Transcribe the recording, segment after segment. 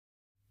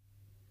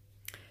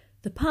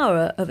The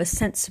power of a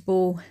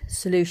sensible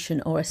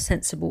solution or a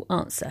sensible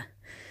answer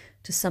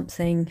to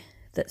something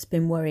that's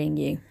been worrying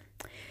you.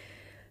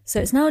 So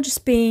it's now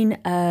just been,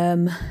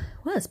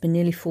 it's been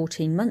nearly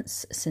 14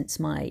 months since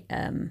my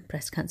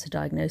breast cancer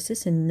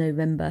diagnosis in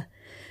November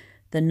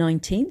the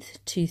 19th,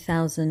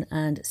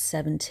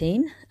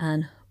 2017,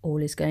 and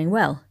all is going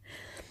well.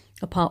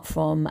 Apart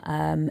from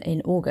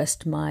in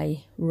August,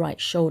 my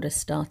right shoulder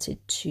started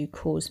to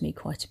cause me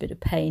quite a bit of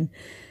pain.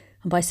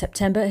 And by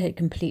September, it had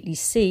completely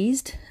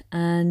seized,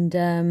 and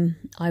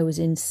I was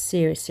in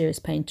serious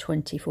pain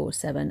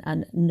 24/7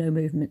 and no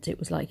movement. It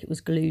was like it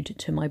was glued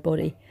to my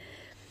body.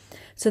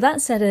 So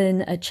that set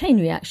in a chain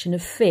reaction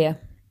of fear.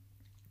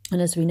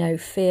 And as we know,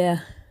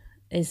 fear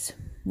is,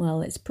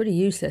 well, it's pretty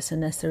useless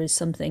unless there is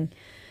something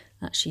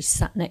actually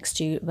sat next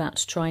to you about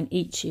to try and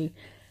eat you.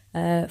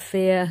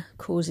 Fear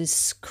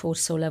causes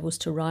cortisol levels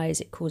to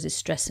rise. It causes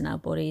stress in our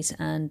bodies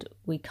and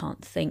we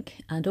can't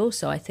think. And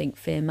also I think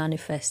fear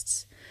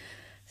manifests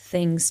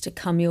things to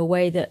come your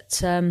way that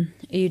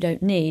you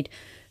don't need.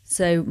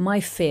 So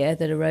my fear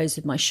that arose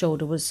with my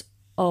shoulder was,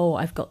 oh,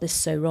 I've got this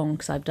so wrong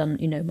because I've done,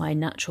 my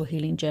natural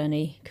healing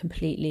journey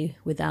completely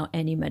without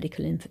any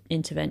medical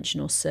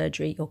intervention or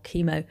surgery or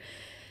chemo.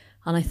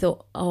 And I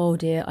thought, oh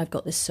dear, I've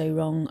got this so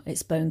wrong.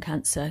 It's bone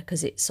cancer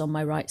because it's on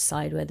my right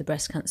side where the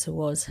breast cancer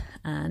was.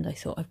 And I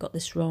thought, I've got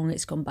this wrong.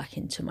 It's gone back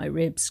into my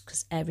ribs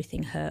because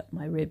everything hurt.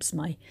 My ribs,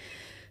 my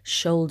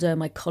shoulder,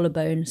 my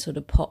collarbone sort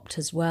of popped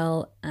as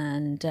well.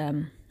 And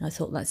I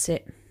thought, that's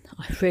it.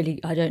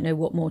 I don't know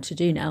what more to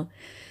do now.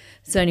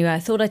 So anyway, I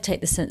thought I'd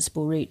take the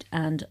sensible route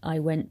and I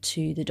went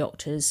to the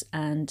doctors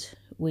and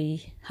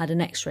we had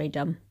an x-ray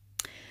done.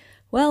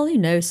 Well,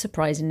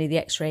 surprisingly, the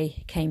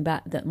x-ray came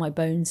back that my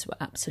bones were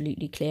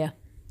absolutely clear.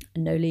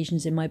 No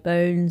lesions in my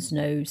bones,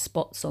 no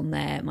spots on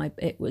there.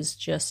 It was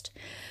just,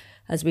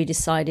 as we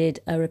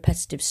decided, a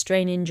repetitive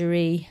strain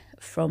injury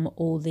from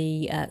all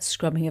the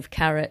scrubbing of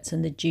carrots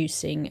and the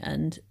juicing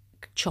and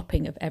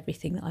chopping of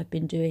everything that I've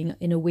been doing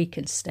in a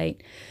weakened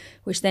state,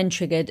 which then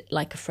triggered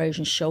like a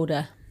frozen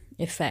shoulder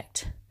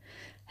effect,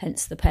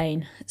 hence the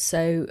pain.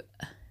 So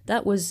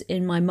that was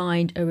in my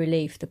mind a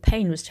relief. The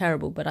pain was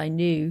terrible, but I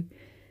knew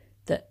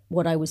that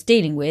what I was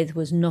dealing with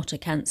was not a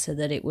cancer,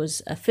 that it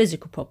was a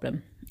physical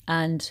problem.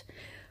 And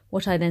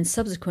what I then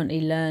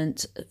subsequently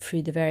learned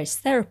through the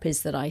various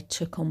therapies that I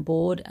took on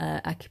board,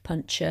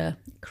 acupuncture,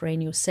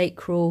 cranial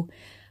sacral,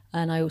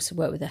 and I also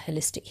worked with a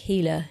holistic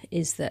healer,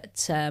 is that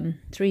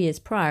 3 years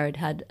prior I'd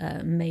had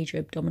major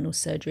abdominal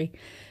surgery.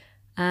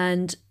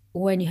 And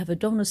when you have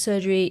abdominal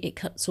surgery, it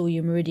cuts all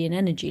your meridian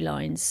energy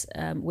lines,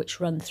 which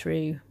run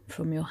through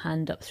from your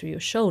hand up through your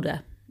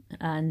shoulder.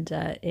 And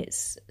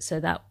so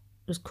that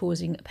was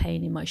causing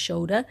pain in my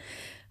shoulder.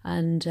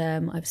 And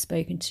I've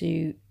spoken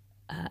to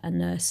a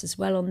nurse as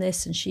well on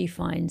this, and she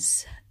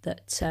finds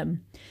that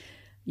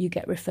you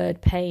get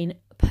referred pain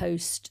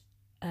post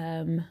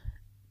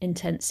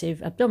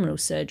intensive abdominal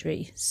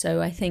surgery.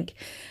 So I think,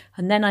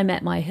 and then I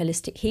met my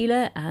holistic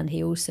healer, and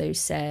he also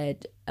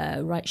said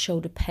right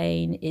shoulder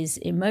pain is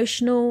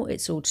emotional.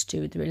 It's all to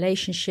do with the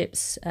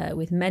relationships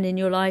with men in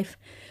your life.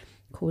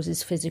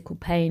 Causes physical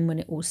pain when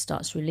it all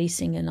starts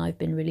releasing, and I've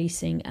been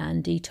releasing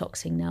and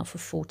detoxing now for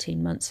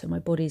 14 months, so my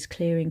body's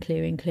clearing,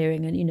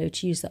 and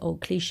to use that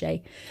old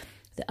cliche,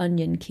 the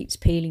onion keeps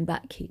peeling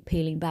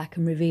back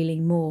and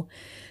revealing more.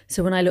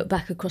 So when I look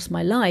back across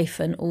my life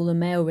and all the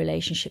male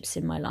relationships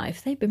in my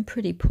life, they've been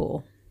pretty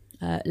poor.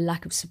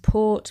 Lack of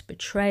support,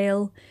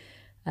 betrayal,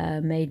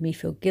 made me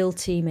feel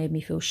guilty, made me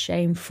feel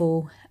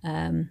shameful,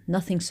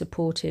 nothing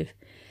supportive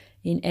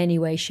in any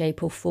way,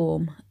 shape or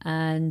form,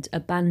 and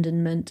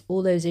abandonment,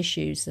 all those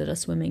issues that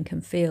us women can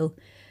feel,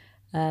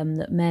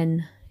 that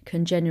men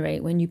can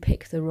generate when you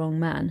pick the wrong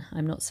man.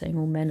 I'm not saying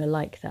all men are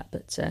like that,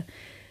 but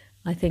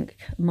I think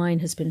mine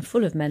has been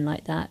full of men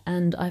like that,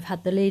 and I've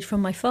had the lead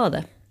from my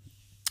father.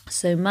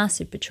 So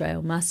massive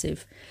betrayal,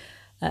 massive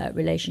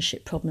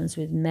relationship problems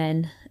with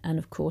men, and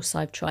of course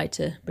I've tried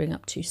to bring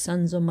up 2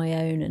 sons on my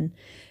own, and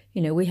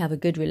we have a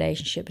good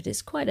relationship, but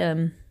it's quite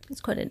an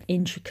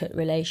intricate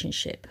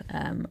relationship,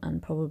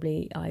 and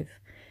probably I've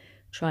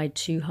tried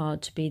too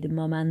hard to be the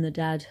mum and the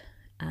dad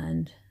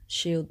and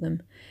shield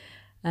them.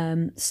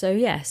 So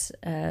yes,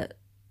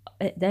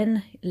 it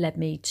then led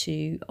me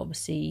to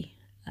obviously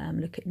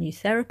look at new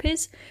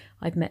therapies.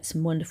 I've met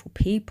some wonderful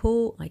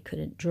people. I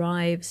couldn't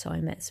drive, so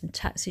I met some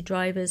taxi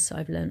drivers, so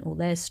I've learned all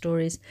their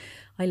stories.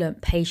 I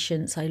learned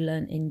patience, I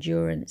learned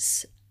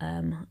endurance,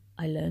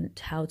 I learned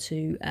how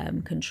to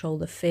control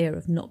the fear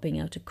of not being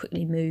able to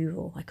quickly move,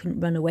 or I couldn't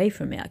run away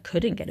from it. I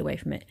couldn't get away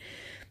from it.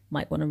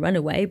 Might want to run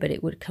away, but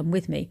it would come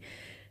with me.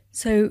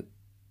 So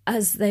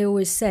as they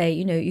always say,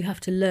 you have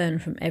to learn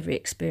from every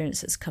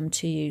experience that's come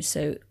to you.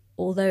 So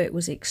although it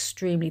was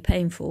extremely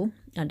painful,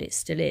 and it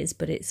still is,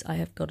 but I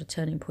have got a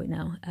turning point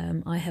now.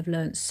 I have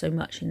learned so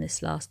much in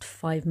this last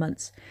 5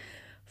 months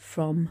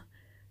from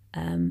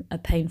a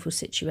painful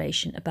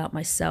situation about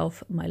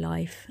myself, my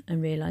life,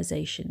 and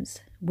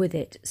realizations with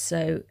it.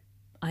 So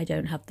I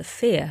don't have the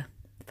fear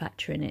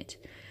factor in it.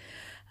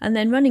 And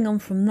then running on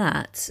from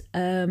that,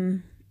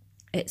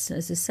 it's,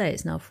 as I say,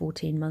 it's now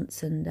 14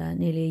 months and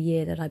nearly a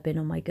year that I've been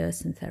on my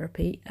Gerson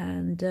therapy.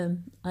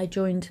 And I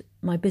joined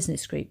my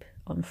business group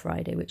on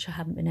Friday, which I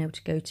haven't been able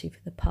to go to for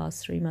the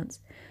past 3 months.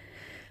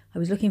 I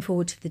was looking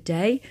forward to the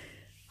day.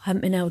 I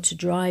haven't been able to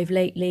drive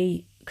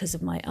lately because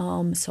of my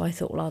arm, so I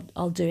thought, well,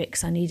 I'll do it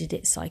because I needed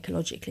it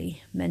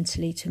psychologically,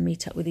 mentally, to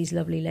meet up with these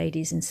lovely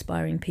ladies,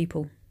 inspiring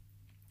people.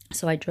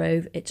 So I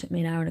drove. It took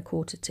me an hour and a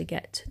quarter to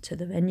get to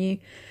the venue.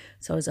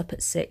 So I was up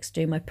at 6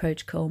 doing my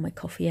protocol, my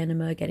coffee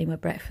enema, getting my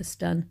breakfast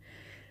done.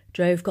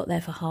 Drove, got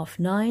there for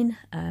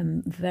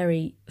 9:30.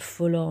 Very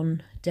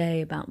full-on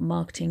day about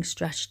marketing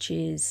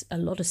strategies, a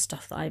lot of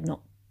stuff that I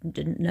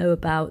didn't know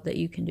about that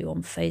you can do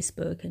on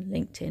Facebook and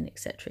LinkedIn,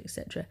 etc.,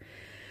 etc.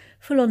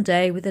 Full-on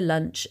day with a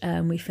lunch.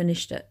 We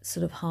finished at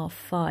sort of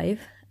 5:30,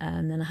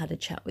 and then I had a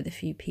chat with a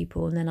few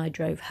people, and then I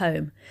drove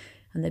home.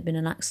 And there'd been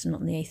an accident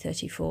on the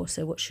A34,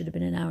 so what should have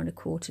been an hour and a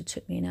quarter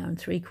took me an hour and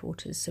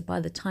 3/4. So by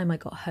the time I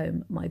got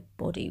home, my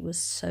body was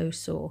so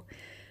sore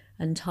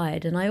and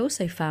tired. And I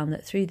also found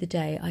that through the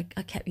day, I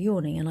kept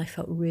yawning and I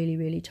felt really,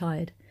 really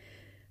tired.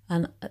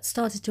 And it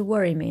started to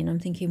worry me, and I'm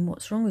thinking,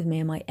 what's wrong with me?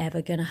 Am I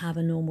ever going to have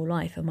a normal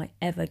life? Am I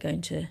ever going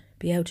to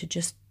be able to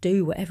just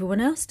do what everyone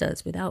else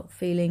does without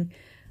feeling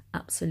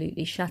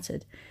absolutely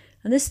shattered?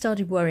 And this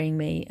started worrying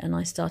me, and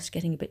I started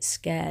getting a bit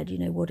scared.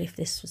 What if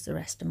this was the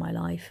rest of my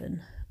life?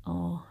 And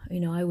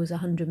I was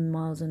 100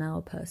 miles an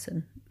hour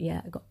person.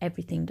 Yeah, I got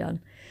everything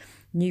done.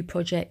 New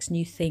projects,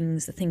 new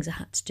things, the things I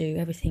had to do,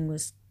 everything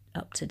was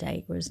up to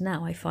date. Whereas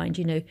now I find,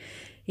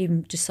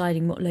 even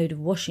deciding what load of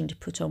washing to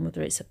put on,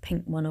 whether it's a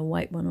pink one, a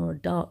white one, or a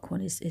dark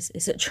one, is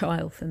a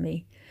trial for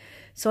me.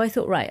 So I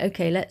thought, right,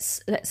 okay,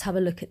 let's have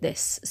a look at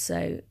this.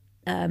 So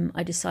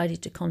I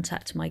decided to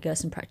contact my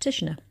Gerson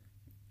practitioner.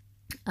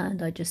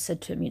 And I just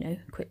said to him,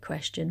 quick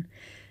question.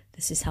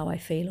 This is how I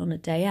feel on a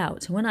day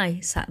out. And when I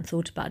sat and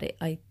thought about it,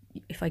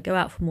 if I go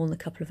out for more than a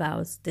couple of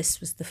hours, this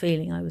was the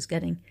feeling I was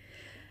getting.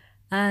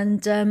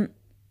 And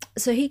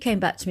so he came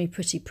back to me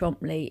pretty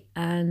promptly,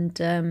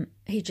 and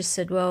he just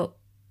said, well,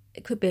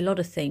 it could be a lot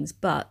of things,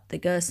 but the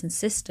Gerson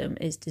system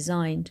is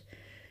designed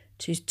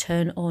to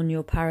turn on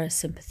your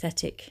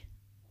parasympathetic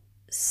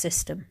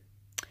system,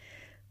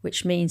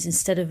 which means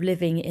instead of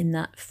living in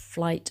that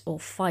flight or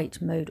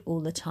fight mode all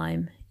the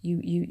time,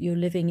 you're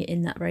living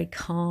in that very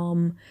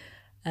calm,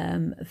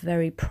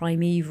 very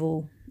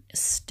primeval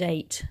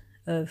state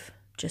of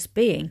just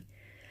being.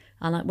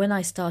 And when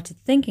I started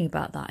thinking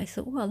about that, I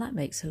thought, well, that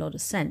makes a lot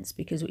of sense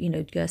because,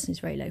 Gerson is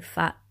very low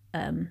fat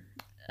and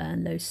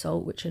low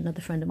salt, which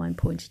another friend of mine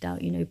pointed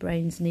out,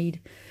 brains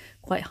need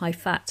quite high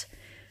fat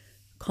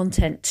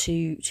content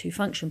to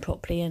function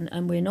properly,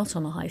 and we're not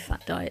on a high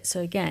fat diet.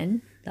 So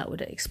again, that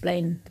would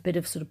explain the bit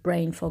of sort of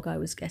brain fog I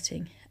was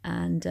getting.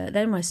 And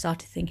then when I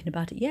started thinking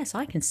about it, yes,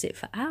 I can sit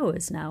for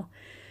hours now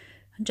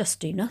and just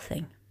do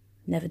nothing.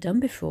 Never done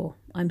before.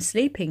 I'm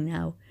sleeping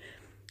now.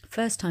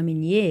 First time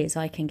in years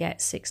I can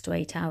get 6 to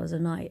 8 hours a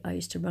night. I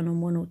used to run on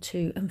 1 or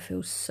 2 and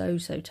feel so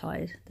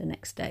tired the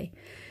next day.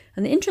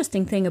 And the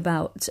interesting thing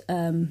about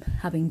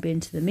having been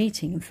to the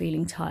meeting and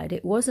feeling tired,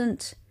 it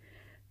wasn't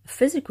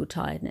physical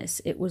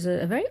tiredness. It was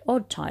a very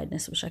odd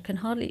tiredness, which I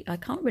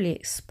can't really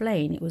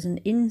explain. It was an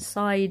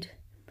inside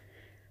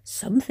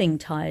something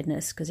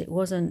tiredness, because it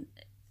wasn't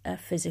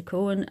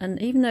physical,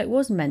 and even though it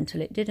was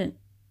mental,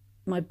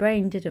 my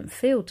brain didn't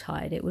feel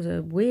tired. It was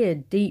a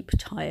weird, deep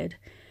tired,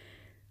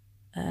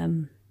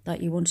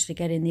 like you wanted to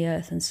get in the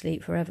earth and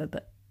sleep forever.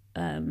 But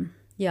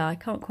I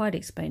can't quite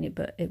explain it,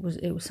 but it was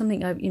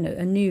something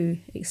a new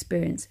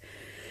experience.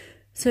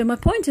 So my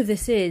point of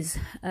this is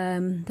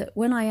that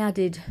when I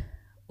added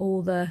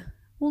all the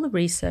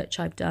research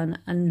I've done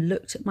and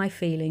looked at my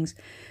feelings,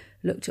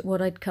 looked at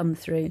what I'd come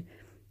through,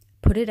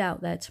 put it out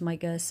there to my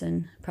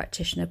Gerson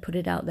practitioner, put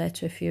it out there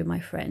to a few of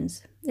my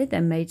friends, it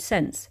then made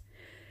sense.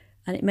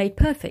 And it made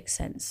perfect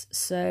sense.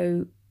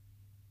 So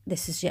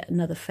this is yet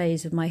another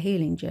phase of my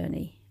healing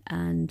journey.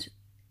 And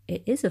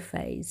it is a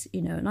phase,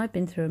 and I've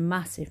been through a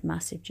massive,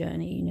 massive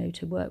journey,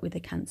 to work with the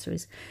cancer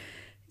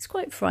it's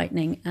quite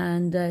frightening,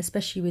 and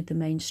especially with the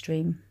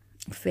mainstream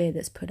fear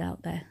that's put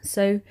out there.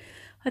 So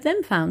I've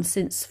then found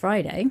since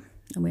Friday,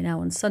 and we're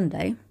now on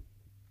Sunday,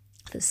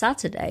 that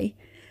Saturday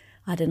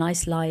I had a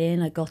nice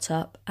lie-in, I got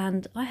up,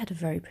 and I had a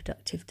very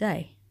productive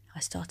day. I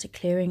started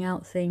clearing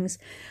out things.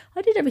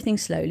 I did everything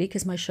slowly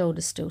because my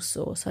shoulder's still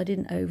sore, so I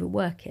didn't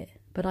overwork it.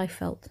 But I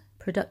felt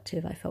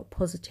productive, I felt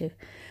positive.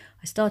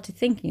 I started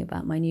thinking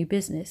about my new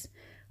business.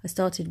 I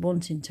started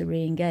wanting to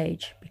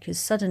re-engage because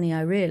suddenly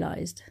I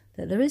realised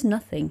that there is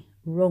nothing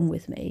wrong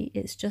with me.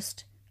 It's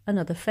just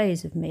another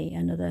phase of me,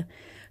 another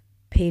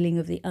peeling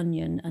of the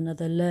onion,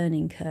 another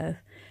learning curve.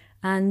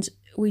 And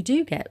we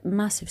do get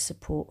massive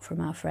support from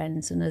our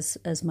friends. And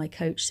as my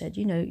coach said,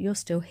 you're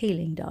still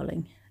healing,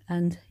 darling.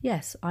 And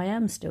yes, I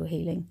am still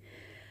healing.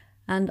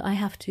 And I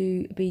have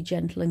to be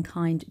gentle and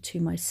kind to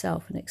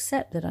myself and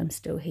accept that I'm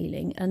still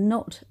healing and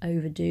not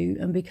overdo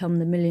and become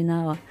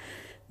the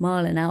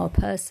mile-an-hour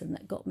person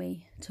that got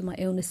me to my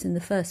illness in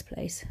the first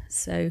place.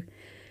 So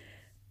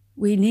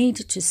we need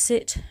to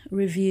sit,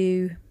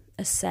 review,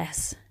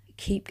 assess,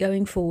 keep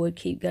going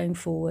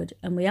forward.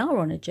 And we are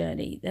on a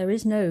journey. There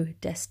is no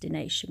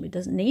destination. It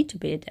doesn't need to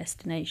be a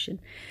destination.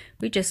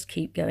 We just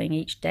keep going.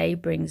 Each day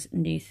brings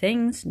new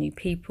things, new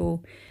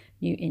people,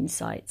 new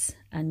insights,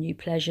 and new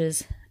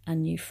pleasures,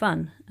 and new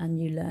fun, and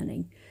new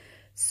learning.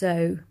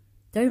 So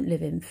don't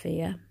live in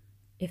fear.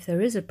 If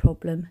there is a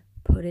problem,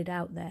 put it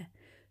out there.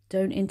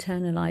 Don't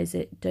internalize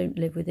it. Don't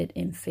live with it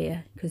in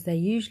fear, because there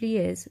usually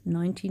is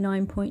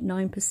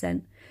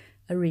 99.9%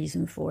 a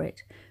reason for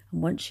it.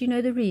 And once you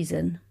know the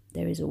reason,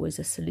 there is always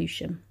a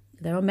solution.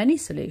 There are many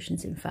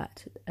solutions, in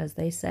fact. As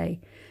they say,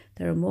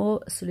 there are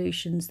more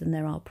solutions than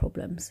there are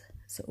problems.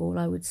 So all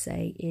I would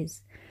say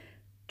is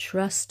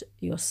trust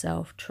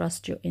yourself,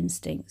 trust your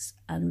instincts,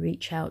 and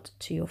reach out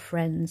to your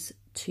friends,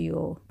 to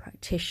your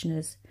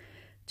practitioners,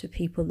 to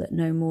people that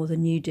know more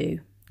than you do,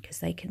 because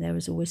there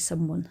is always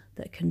someone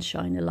that can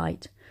shine a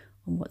light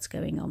on what's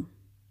going on.